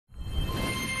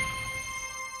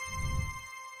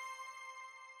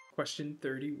Question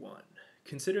 31.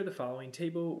 Consider the following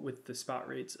table with the spot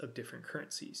rates of different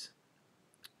currencies.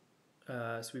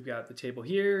 So we've got the table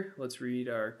here. Let's read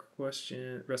our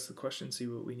question, rest of the question, see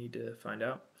what we need to find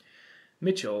out.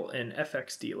 Mitchell, an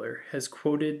FX dealer, has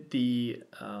quoted the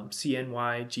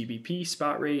CNY GBP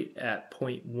spot rate at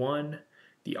 0.1.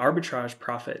 The arbitrage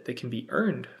profit that can be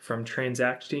earned from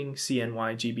transacting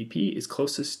CNY GBP is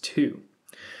closest to.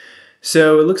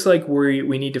 So it looks like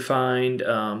we need to find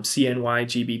CNY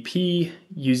GBP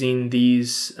using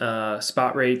these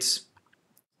spot rates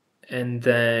and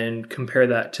then compare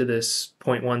that to this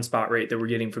 0.1 spot rate that we're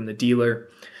getting from the dealer,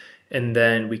 and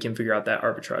then we can figure out that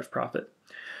arbitrage profit.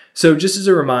 So just as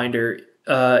a reminder,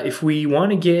 if we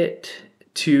want to get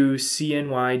to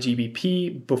CNY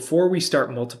GBP, before we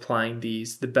start multiplying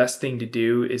these, the best thing to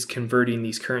do is converting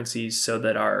these currencies so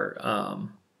that our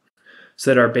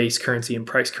base currency and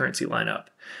price currency line up.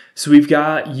 So we've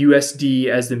got USD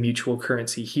as the mutual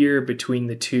currency here between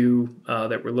the two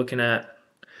that we're looking at.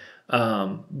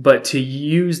 But to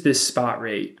use this spot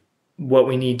rate, what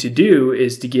we need to do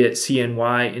is to get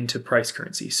CNY into price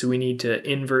currency. So we need to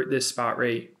invert this spot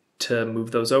rate to move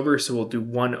those over. So we'll do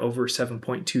 1 over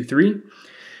 7.23.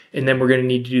 And then we're going to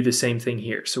need to do the same thing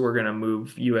here. So we're going to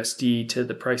move USD to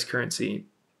the price currency.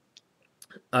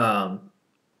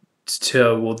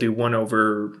 So we'll do 1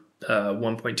 over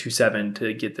 1.27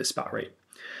 to get the spot rate.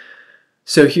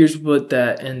 So here's what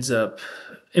that ends up.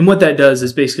 And what that does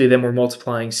is basically then we're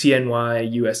multiplying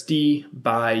CNY USD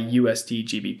by USD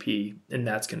GBP, and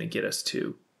that's going to get us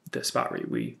to the spot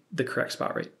rate, the correct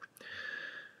spot rate.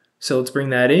 So let's bring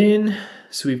that in.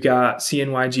 So we've got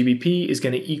CNY GBP is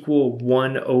going to equal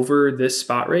 1 over this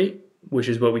spot rate, which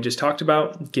is what we just talked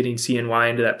about, getting CNY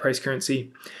into that price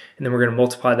currency. And then we're going to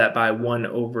multiply that by 1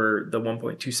 over the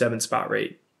 1.27 spot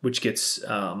rate, which gets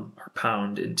our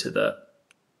pound into the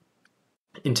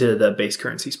base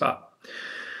currency spot.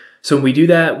 So when we do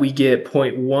that, we get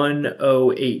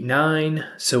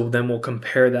 0.1089. So then we'll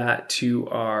compare that to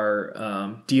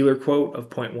our dealer quote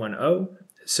of 0.10.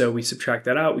 So we subtract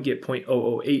that out, we get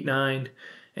 0.0089,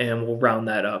 and we'll round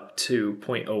that up to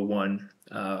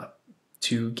 0.01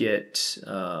 to get,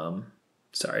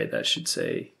 sorry, that should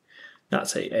say, not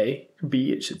say A,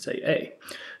 B, it should say A.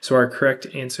 So our correct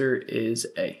answer is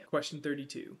A. Question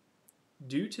 32.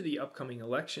 Due to the upcoming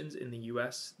elections in the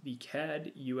US, the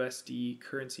CAD-USD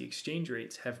currency exchange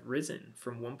rates have risen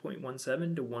from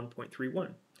 1.17 to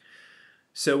 1.31.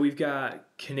 So we've got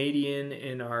Canadian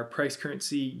in our price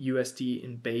currency, USD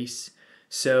in base.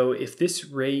 So if this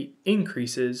rate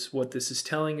increases, what this is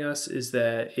telling us is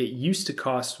that it used to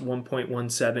cost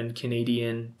 1.17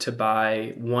 Canadian to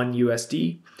buy 1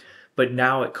 USD, but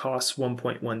now it costs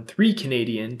 1.13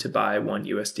 Canadian to buy 1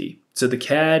 USD. So the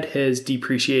CAD has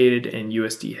depreciated and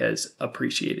USD has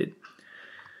appreciated.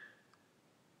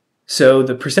 So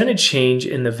the percentage change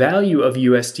in the value of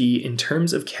USD in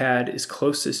terms of CAD is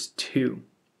closest to.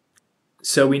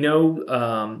 So we know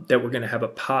that we're going to have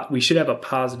we should have a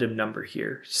positive number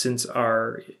here. Since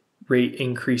our rate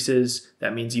increases,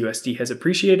 that means USD has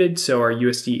appreciated. So our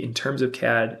USD in terms of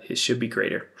CAD, it should be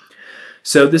greater.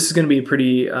 So this is going to be a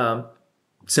pretty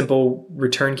simple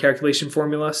return calculation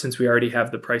formula since we already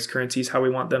have the price currencies how we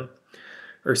want them,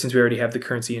 or since we already have the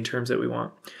currency in terms that we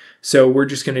want. So we're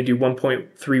just going to do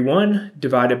 1.31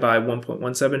 divided by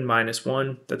 1.17 minus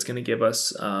 1. That's going to give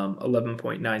us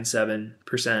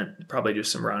 11.97%, probably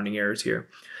just some rounding errors here.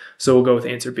 So we'll go with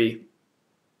answer B.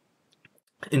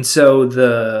 And so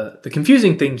the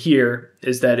confusing thing here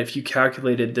is that if you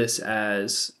calculated this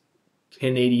as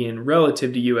Canadian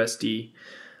relative to USD,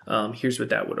 here's what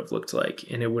that would have looked like,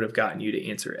 and it would have gotten you to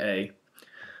answer A.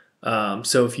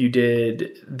 So if you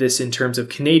did this in terms of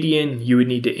Canadian, you would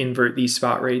need to invert these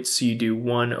spot rates. So you do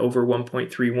 1 over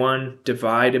 1.31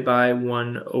 divided by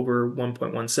 1 over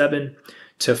 1.17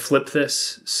 to flip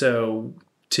this. So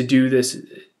to do this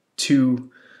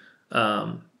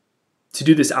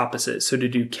opposite, so to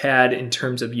do CAD in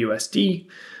terms of USD,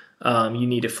 you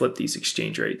need to flip these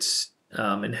exchange rates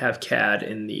and have CAD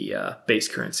in the base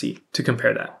currency to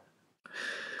compare that.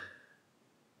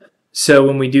 So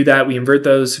when we do that, we invert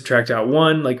those, subtract out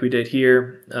 1 like we did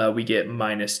here, we get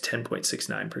minus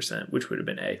 10.69%, which would have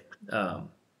been A. So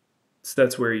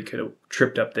that's where you could have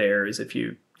tripped up there, is if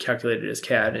you calculated it as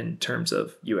CAD in terms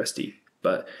of USD.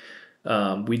 But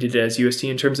we did it as USD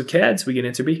in terms of CAD, so we get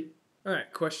answer B. All right,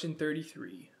 question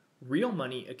 33. Real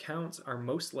money accounts are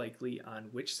most likely on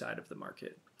which side of the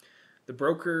market? The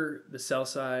broker, the sell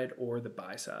side, or the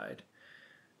buy side?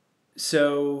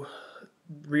 So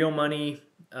real money,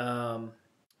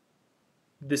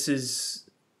 this is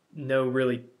no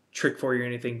really trick for you or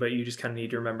anything, but you just kind of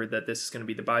need to remember that this is going to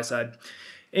be the buy side.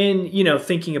 And, you know,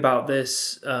 thinking about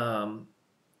this from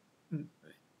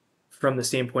the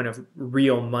standpoint of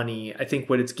real money, I think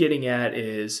what it's getting at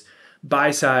is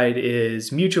buy side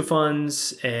is mutual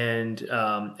funds and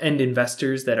end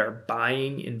investors that are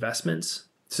buying investments.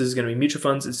 So this is going to be mutual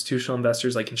funds, institutional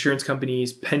investors like insurance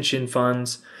companies, pension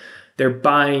funds. They're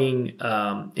buying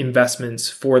investments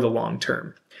for the long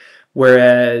term.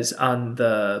 Whereas on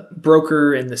the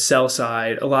broker and the sell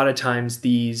side, a lot of times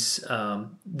this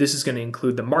is going to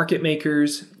include the market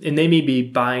makers, and they may be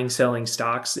buying, selling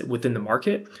stocks within the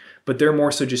market, but they're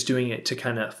more so just doing it to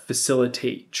kind of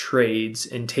facilitate trades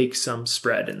and take some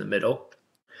spread in the middle.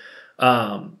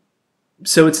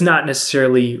 So it's not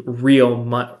necessarily real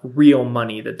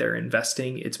money that they're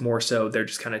investing. It's more so they're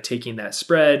just kind of taking that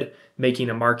spread, making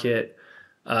a market,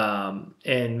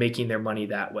 and making their money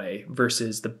that way,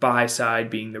 versus the buy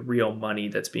side being the real money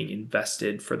that's being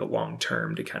invested for the long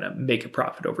term to kind of make a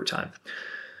profit over time.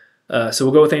 So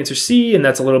we'll go with answer C, and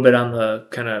that's a little bit on the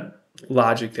kind of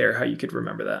logic there, how you could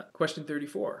remember that. Question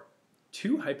 34.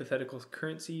 Two hypothetical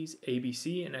currencies,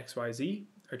 ABC and XYZ,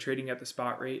 are trading at the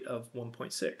spot rate of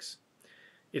 1.6.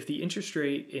 If the interest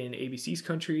rate in ABC's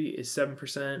country is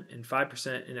 7% and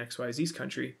 5% in XYZ's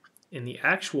country, and the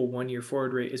actual one-year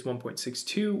forward rate is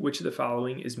 1.62, which of the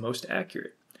following is most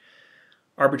accurate?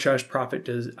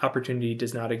 Arbitrage opportunity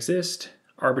does not exist.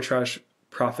 Arbitrage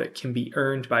profit can be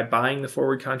earned by buying the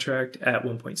forward contract at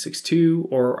 1.62,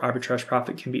 or arbitrage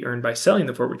profit can be earned by selling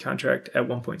the forward contract at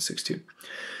 1.62.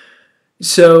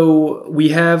 So we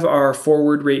have our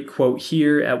forward rate quote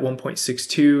here at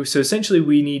 1.62. So essentially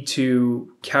we need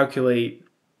to calculate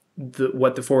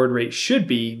what the forward rate should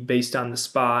be based on the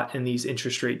spot and these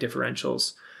interest rate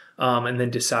differentials, and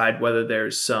then decide whether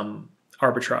there's some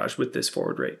arbitrage with this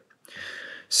forward rate.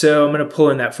 So I'm going to pull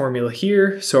in that formula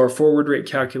here. So our forward rate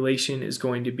calculation is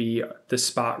going to be the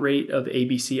spot rate of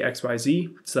ABC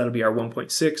XYZ. So that'll be our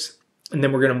 1.6. And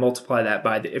then we're going to multiply that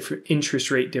by the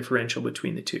interest rate differential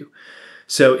between the two.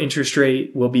 So interest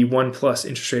rate will be 1 plus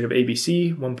interest rate of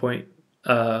ABC,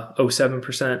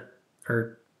 1.07%,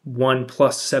 or 1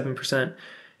 plus 7%,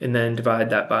 and then divide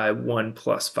that by 1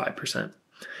 plus 5%.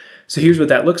 So here's what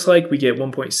that looks like. We get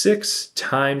 1.6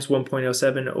 times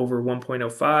 1.07 over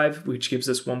 1.05, which gives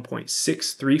us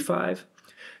 1.635.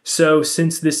 So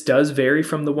since this does vary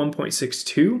from the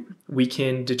 1.62, we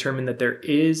can determine that there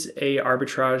is a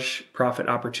arbitrage profit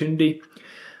opportunity.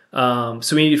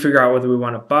 So we need to figure out whether we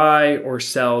want to buy or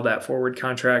sell that forward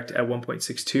contract at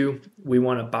 1.62. We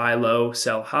want to buy low,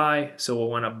 sell high. So we'll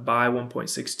want to buy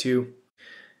 1.62,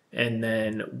 and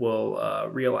then we'll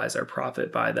realize our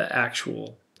profit by the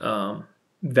actual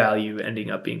value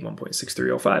ending up being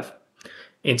 1.6305.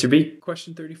 Answer B.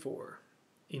 Question 34.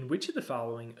 In which of the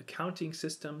following accounting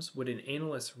systems would an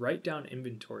analyst write down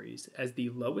inventories as the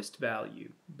lowest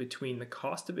value between the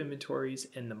cost of inventories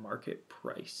and the market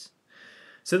price?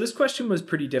 So this question was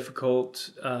pretty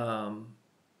difficult, kind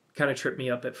of tripped me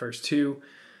up at first too.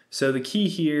 So the key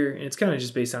here, and it's kind of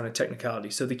just based on a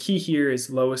technicality. So the key here is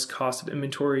lowest cost of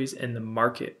inventories and the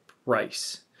market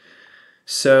price.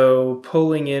 So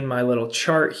pulling in my little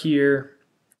chart here,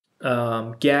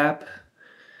 GAAP,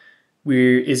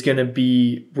 we're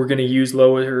going to use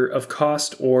lower of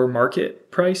cost or market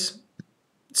price.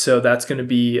 So that's going to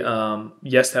be,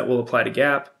 yes, that will apply to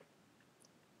GAAP.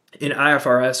 In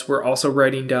IFRS, we're also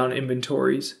writing down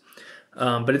inventories,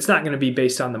 but it's not going to be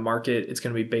based on the market. It's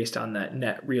going to be based on that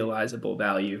net realizable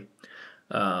value.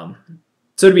 So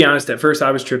to be honest, at first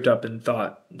I was tripped up and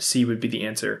thought C would be the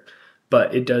answer,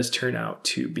 but it does turn out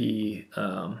to be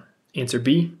answer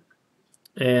B.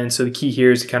 And so the key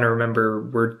here is to kind of remember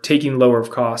we're taking lower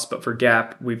of cost, but for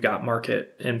GAAP, we've got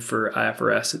market, and for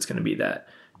IFRS, it's going to be that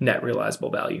net realizable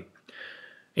value.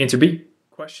 Answer B.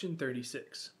 Question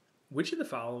 36. Which of the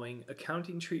following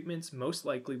accounting treatments most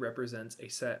likely represents a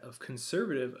set of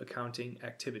conservative accounting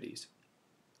activities?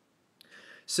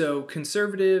 So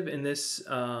conservative in this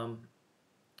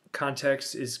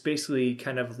context is basically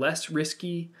kind of less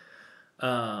risky,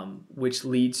 which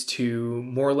leads to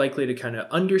more likely to kind of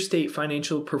understate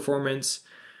financial performance.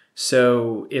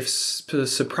 So if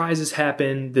surprises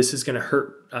happen, this is going to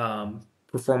hurt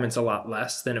performance a lot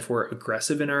less than if we're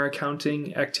aggressive in our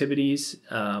accounting activities.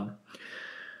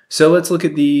 So let's look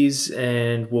at these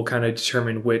and we'll kind of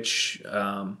determine which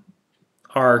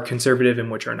are conservative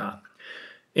and which are not.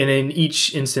 And in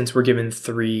each instance, we're given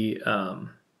 3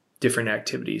 different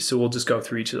activities. So we'll just go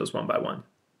through each of those one by one.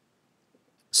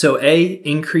 So A,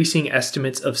 increasing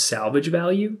estimates of salvage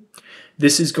value.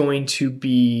 This is going to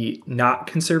be not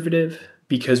conservative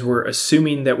because we're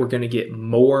assuming that we're going to get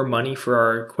more money for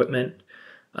our equipment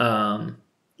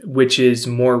which is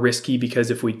more risky because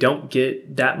if we don't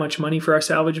get that much money for our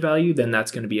salvage value, then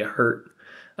that's going to be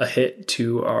a hit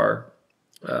to our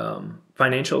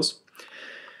financials.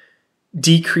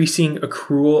 Decreasing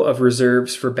accrual of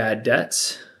reserves for bad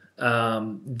debts.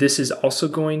 This is also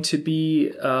going to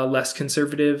be less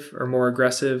conservative or more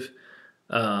aggressive.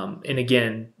 And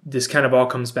again, this kind of all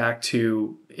comes back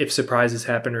to if surprises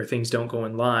happen or things don't go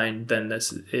in line, then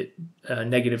it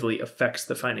negatively affects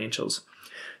the financials.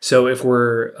 So if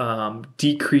we're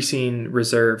decreasing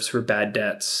reserves for bad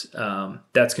debts,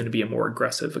 that's going to be a more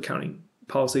aggressive accounting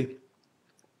policy.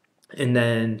 And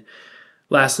then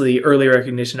lastly, early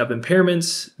recognition of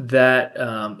impairments, that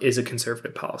is a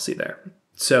conservative policy there.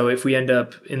 So if we end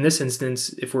up, in this instance,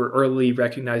 if we're early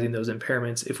recognizing those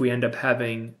impairments, if we end up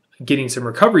getting some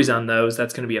recoveries on those,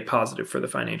 that's going to be a positive for the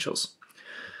financials.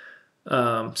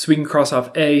 So we can cross off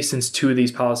A since 2 of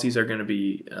these policies are going to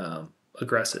be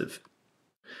aggressive.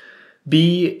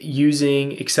 B,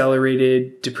 using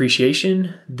accelerated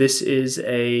depreciation. This is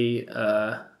a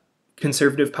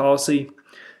conservative policy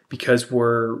because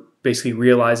we're basically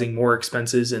realizing more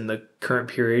expenses in the current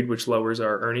period, which lowers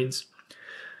our earnings.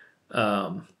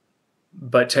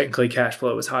 But technically cash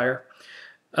flow is higher.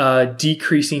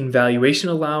 Decreasing valuation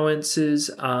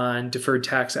allowances on deferred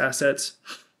tax assets.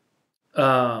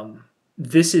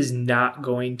 This is not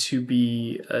going to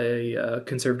be a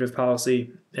conservative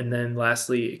policy. And then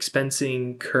lastly,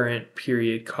 expensing current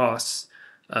period costs.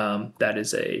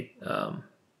 That's a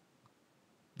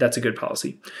good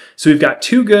policy. So we've got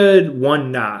 2 good,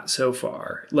 1 not so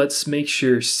far. Let's make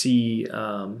sure C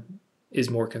is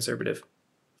more conservative.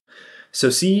 So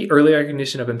C, early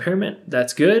recognition of impairment,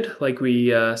 that's good, like we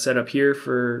set up here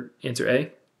for answer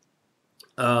A.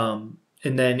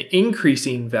 And then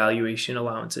increasing valuation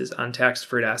allowances on tax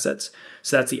deferred assets.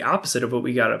 So that's the opposite of what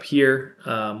we got up here,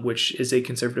 which is a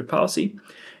conservative policy.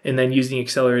 And then using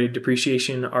accelerated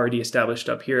depreciation, already established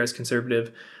up here as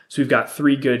conservative. So we've got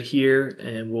 3 good here,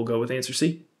 and we'll go with answer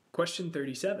C. Question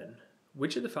 37.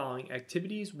 Which of the following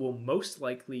activities will most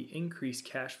likely increase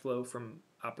cash flow from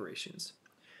operations?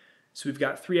 So we've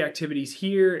got 3 activities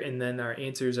here, and then our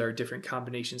answers are different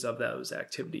combinations of those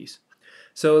activities.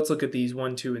 So let's look at these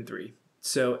 1, 2, and 3.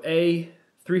 So A,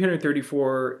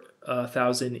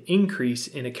 $334,000 increase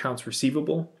in accounts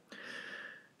receivable.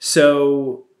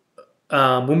 So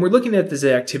when we're looking at these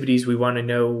activities, we want to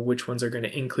know which ones are going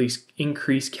to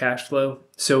increase cash flow.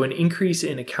 So an increase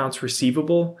in accounts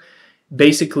receivable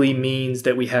basically means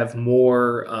that we have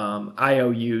more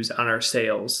IOUs on our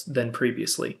sales than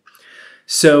previously.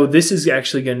 So this is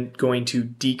actually going to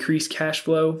decrease cash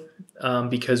flow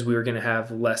because we're going to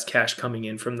have less cash coming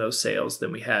in from those sales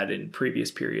than we had in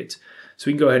previous periods. So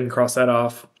we can go ahead and cross that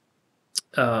off.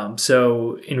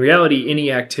 So in reality, any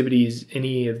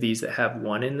of these that have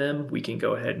 1 in them, we can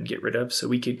go ahead and get rid of. So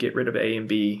we could get rid of A and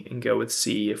B and go with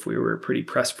C if we were pretty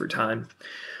pressed for time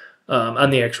on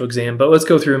the actual exam. But let's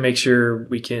go through and make sure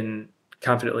we can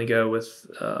confidently go with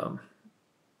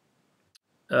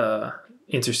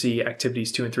answer C, activities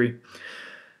 2 and 3.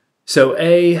 So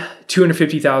A,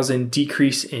 $250,000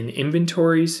 decrease in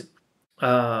inventories.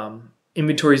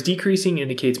 Inventories decreasing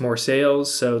indicates more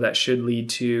sales, so that should lead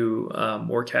to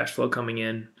more cash flow coming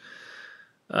in.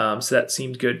 So that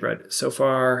seems good right so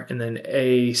far. And then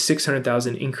A,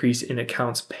 $600,000 increase in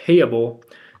accounts payable.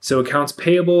 So accounts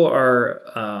payable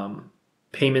are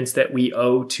payments that we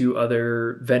owe to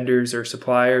other vendors or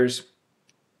suppliers.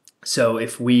 So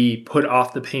if we put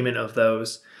off the payment of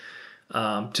those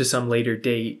to some later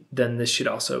date, then this should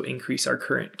also increase our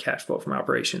current cash flow from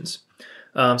operations.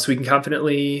 So we can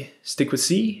confidently stick with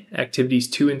C. Activities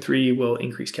 2 and 3 will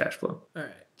increase cash flow. All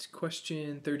right,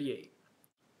 question 38.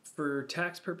 For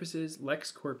tax purposes,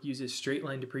 LexCorp uses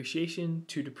straight-line depreciation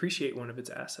to depreciate one of its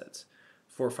assets.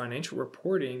 For financial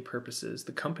reporting purposes,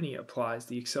 the company applies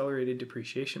the accelerated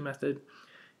depreciation method.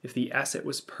 If the asset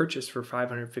was purchased for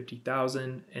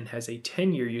 $550,000 and has a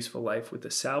 10-year useful life with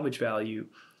a salvage value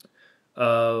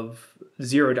of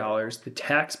 $0, the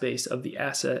tax base of the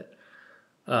asset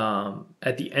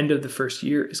at the end of the first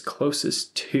year is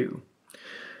closest to.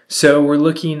 So we're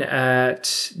looking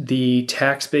at the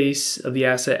tax base of the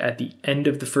asset at the end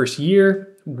of the first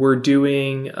year. We're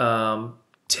doing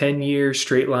 10-year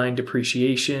straight-line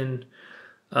depreciation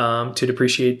to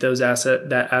depreciate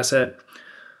that asset.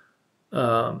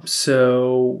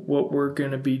 So what we're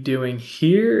going to be doing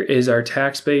here is our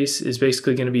tax base is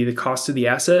basically going to be the cost of the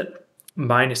asset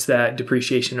minus that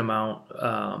depreciation amount,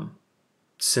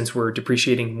 since we're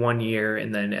depreciating 1 year,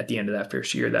 and then at the end of that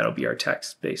first year, that'll be our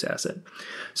tax base asset.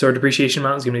 So our depreciation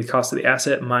amount is going to be the cost of the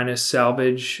asset minus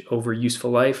salvage over useful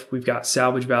life. We've got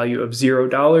salvage value of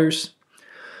 $0.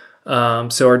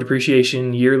 So our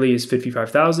depreciation yearly is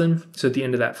 $55,000. So at the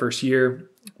end of that first year,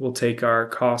 we'll take our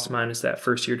cost minus that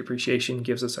first year depreciation,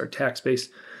 gives us our tax base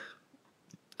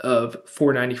of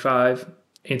 $495.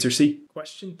 Answer C.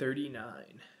 Question 39.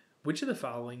 Which of the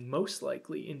following most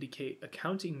likely indicate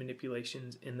accounting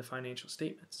manipulations in the financial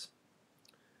statements?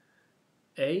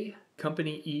 A.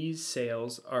 Company E's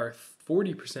sales are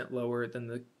 40% lower than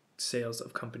the sales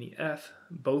of Company F.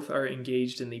 Both are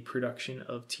engaged in the production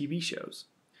of TV shows.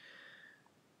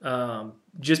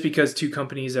 Just because two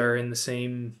companies are in the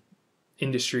same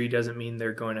industry doesn't mean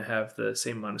they're going to have the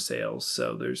same amount of sales.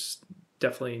 So there's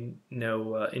definitely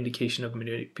no indication of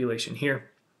manipulation here.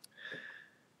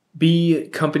 B.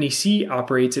 Company C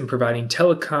operates in providing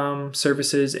telecom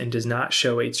services and does not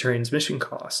show a transmission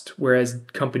cost, whereas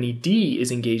Company D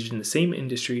is engaged in the same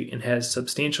industry and has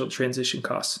substantial transition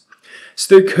costs.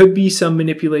 So there could be some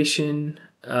manipulation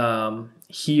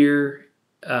here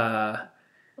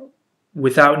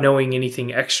without knowing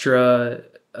anything extra.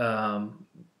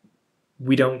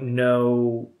 We don't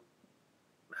know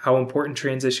how important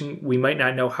we might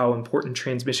not know how important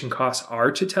transmission costs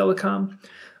are to telecom.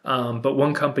 But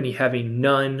one company having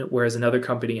none, whereas another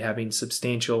company having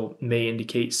substantial, may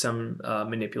indicate some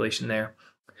manipulation there.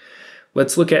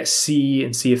 Let's look at C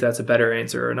and see if that's a better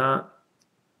answer or not.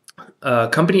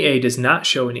 Company A does not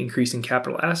show an increase in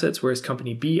capital assets, whereas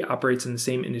Company B operates in the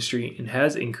same industry and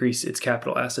has increased its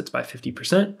capital assets by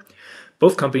 50%.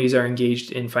 Both companies are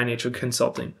engaged in financial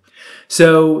consulting.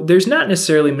 So there's not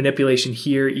necessarily manipulation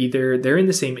here either. They're in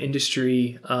the same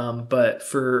industry, but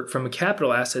from a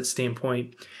capital asset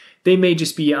standpoint, they may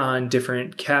just be on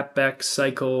different CapEx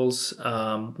cycles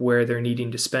where they're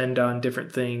needing to spend on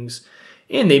different things,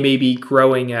 and they may be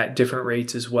growing at different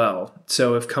rates as well.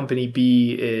 So if Company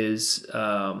B is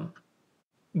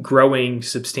growing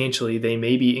substantially, they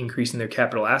may be increasing their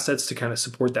capital assets to kind of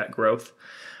support that growth,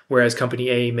 whereas Company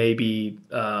A may be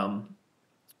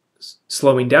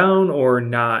slowing down or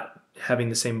not having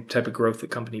the same type of growth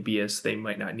that Company B is. They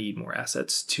might not need more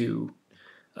assets to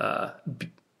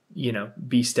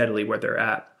be steadily where they're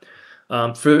at.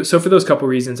 For those couple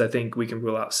reasons, I think we can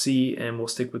rule out C, and we'll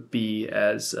stick with B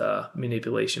as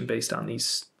manipulation based on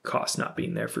these costs not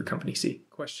being there for Company C.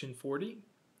 Question 40.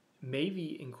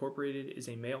 Maybe Incorporated is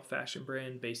a male fashion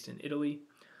brand based in Italy.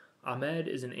 Ahmed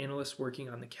is an analyst working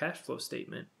on the cash flow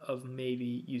statement of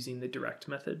Maybe using the direct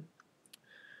method.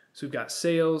 So we've got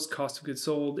sales, cost of goods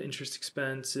sold, interest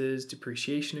expenses,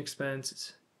 depreciation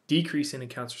expenses, decrease in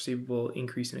accounts receivable,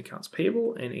 increase in accounts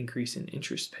payable, and increase in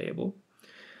interest payable.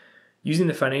 Using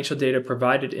the financial data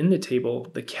provided in the table,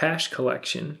 the cash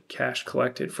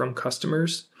collected from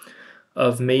customers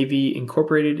of Maybe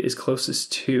Incorporated is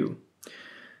closest to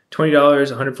 $20,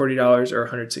 $140, or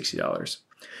 $160.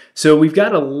 So we've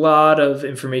got a lot of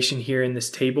information here in this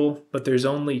table, but there's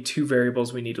only two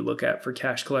variables we need to look at for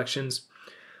cash collections.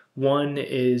 One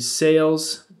is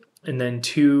sales, and then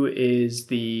two is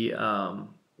the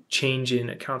change in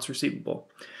accounts receivable.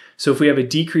 So if we have a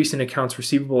decrease in accounts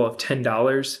receivable of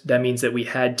 $10, that means that we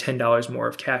had $10 more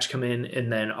of cash come in,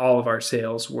 and then all of our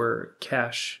sales were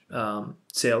cash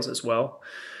sales as well.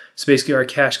 So basically our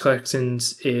cash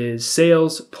collections is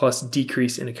sales plus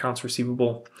decrease in accounts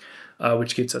receivable,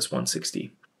 which gets us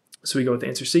 $160. So we go with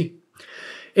answer C.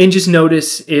 And just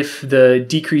notice if the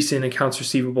decrease in accounts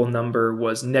receivable number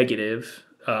was negative,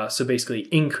 so basically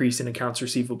increase in accounts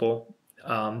receivable,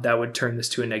 that would turn this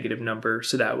to a negative number,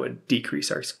 so that would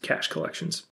decrease our cash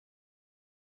collections.